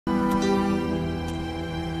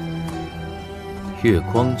月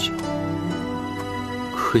光酒，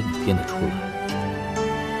亏你编得出来。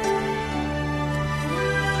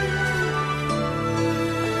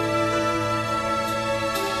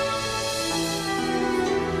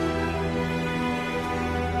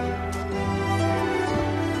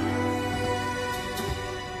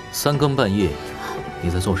三更半夜，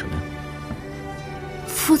你在做什么呀？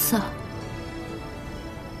夫子，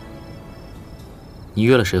你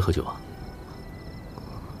约了谁喝酒啊？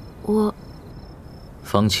我。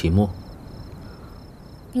方启墨。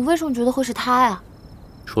你为什么觉得会是他呀？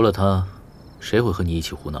除了他，谁会和你一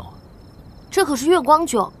起胡闹啊？这可是月光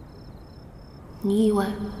酒。你以为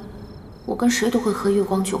我跟谁都会喝月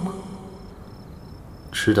光酒吗？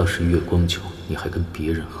知道是月光酒，你还跟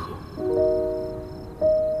别人喝？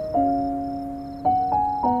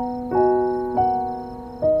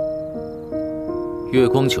月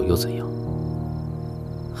光酒又怎样？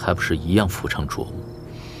还不是一样夫唱卓舞？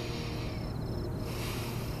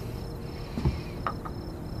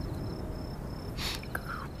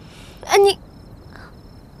你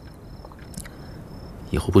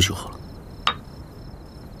以后不许喝了。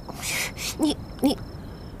你，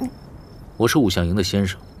我是武向营的先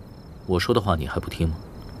生，我说的话你还不听吗？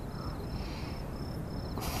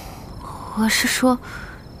我是说，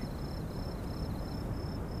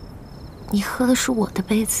你喝的是我的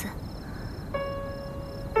杯子。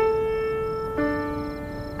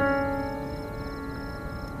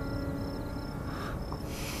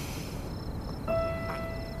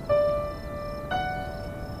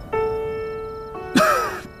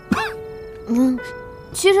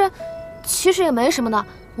其实也没什么的，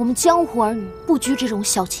我们江湖儿女不拘这种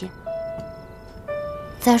小节。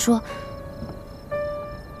再说，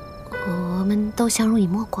我们都相濡以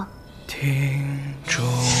沫过了。听竹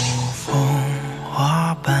风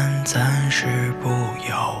花瓣，暂时不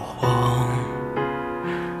摇晃。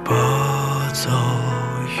拨走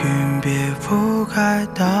云，别覆盖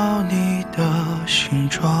到你的形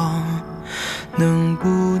状。能不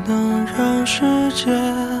能让世界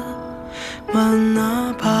慢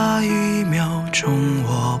哪怕1秒钟？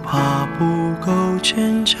我怕不够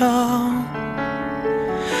坚强，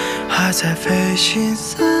还在费心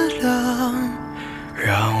思量，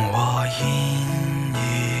让我饮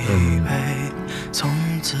一杯，从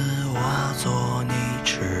此我做你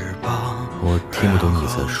翅膀。我听不懂你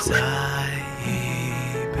在说什么。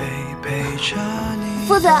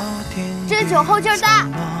夫子，这酒后劲儿大。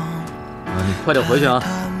你快点回去啊！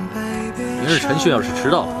明日晨训要是迟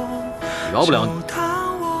到了，饶不了你。这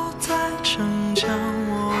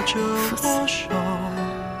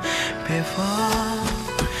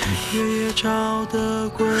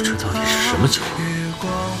到底是什么酒？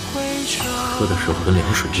喝的时候跟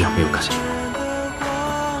凉水一样没有感觉，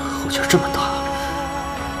后劲这么大。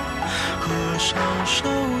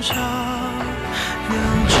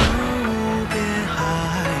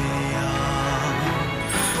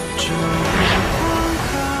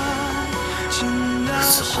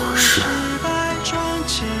怎么回事？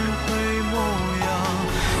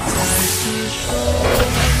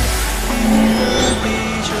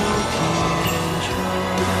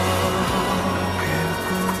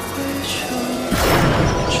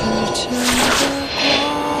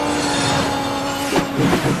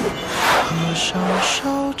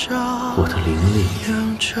我的灵力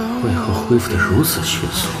为何恢复得如此迅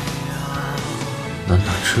速？难道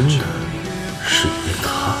真的是因为他？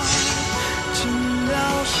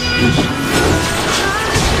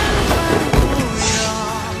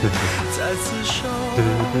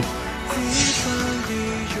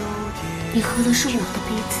你喝的是我的杯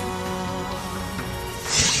子。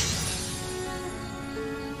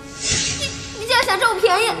你竟然想占我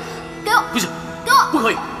便宜！给我！不行，给我！不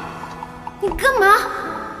可以！你干嘛？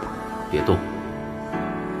别动！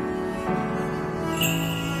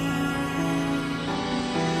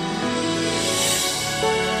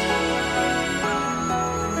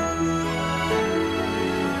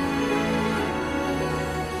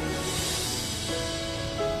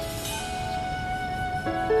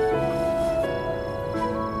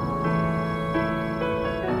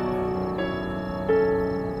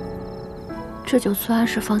这酒虽然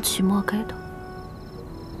是方启墨给的，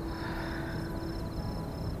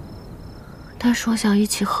但是我想一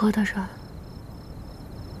起喝的人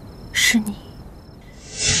是你。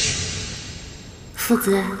夫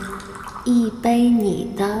子，一杯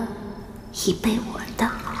你的，一杯我的。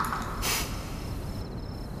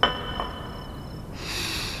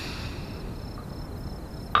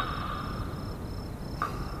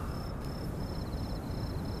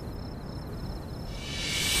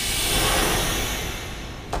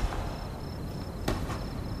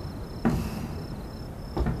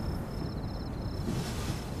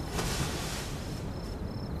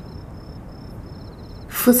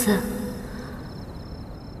夫子，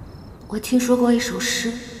我听说过一首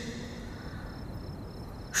诗，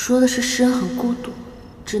说的是诗人很孤独，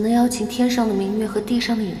只能邀请天上的明月和地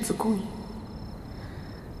上的影子共饮，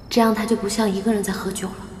这样他就不像一个人在喝酒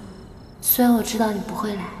了。虽然我知道你不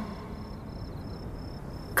会来，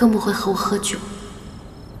更不会和我喝酒，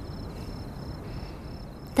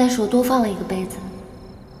但是我多放了一个杯子，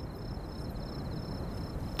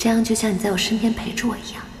这样就像你在我身边陪着我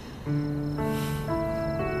一样，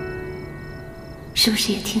是不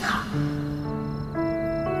是也挺好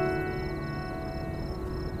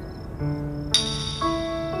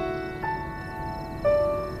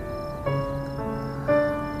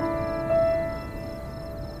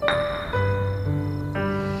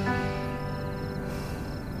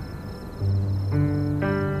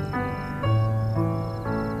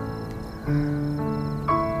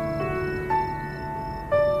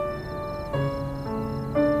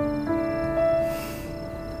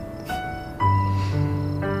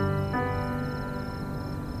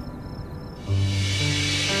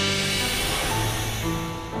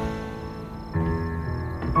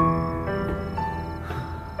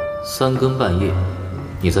？3更半夜，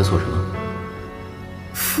你在做什么？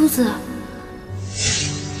夫子，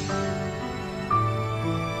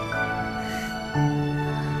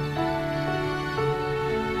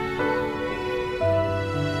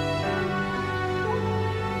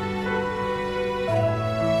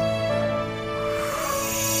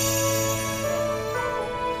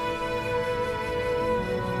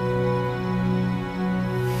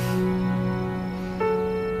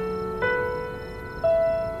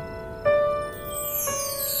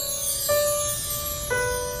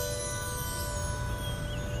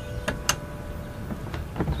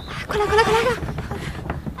快来！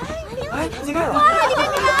哎，你看，我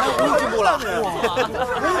又进步了，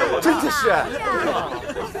真的是。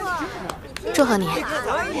祝贺你！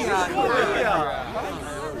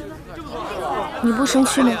你不生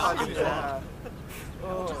气吗？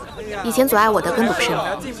以前阻碍我的根本不是你，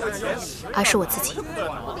而是我自己。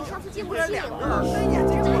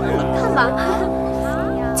看吧，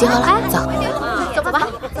集合了，走吧。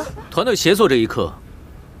团队协作这一刻，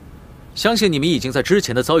相信你们已经在之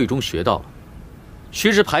前的遭遇中学到了，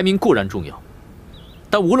学识排名固然重要，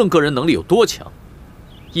但无论个人能力有多强，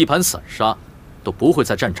一盘散沙都不会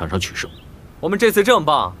在战场上取胜。我们这次这么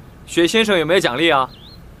棒，雪先生有没有奖励啊？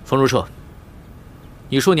冯如彻，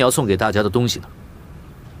你说你要送给大家的东西呢？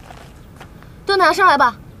都拿上来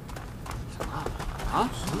吧。啊？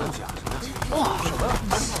哇！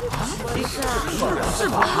是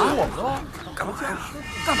吧？我们的吗？干嘛呀？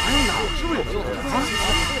干嘛要拿？是不是有用啊？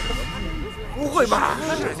不会吧？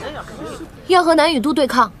要和南雨都对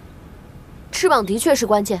抗，翅膀的确是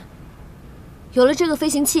关键。有了这个飞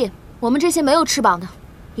行器，我们这些没有翅膀的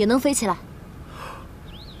也能飞起来。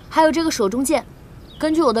还有这个手中剑，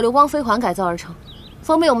根据我的流光飞环改造而成，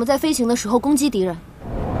方便我们在飞行的时候攻击敌人。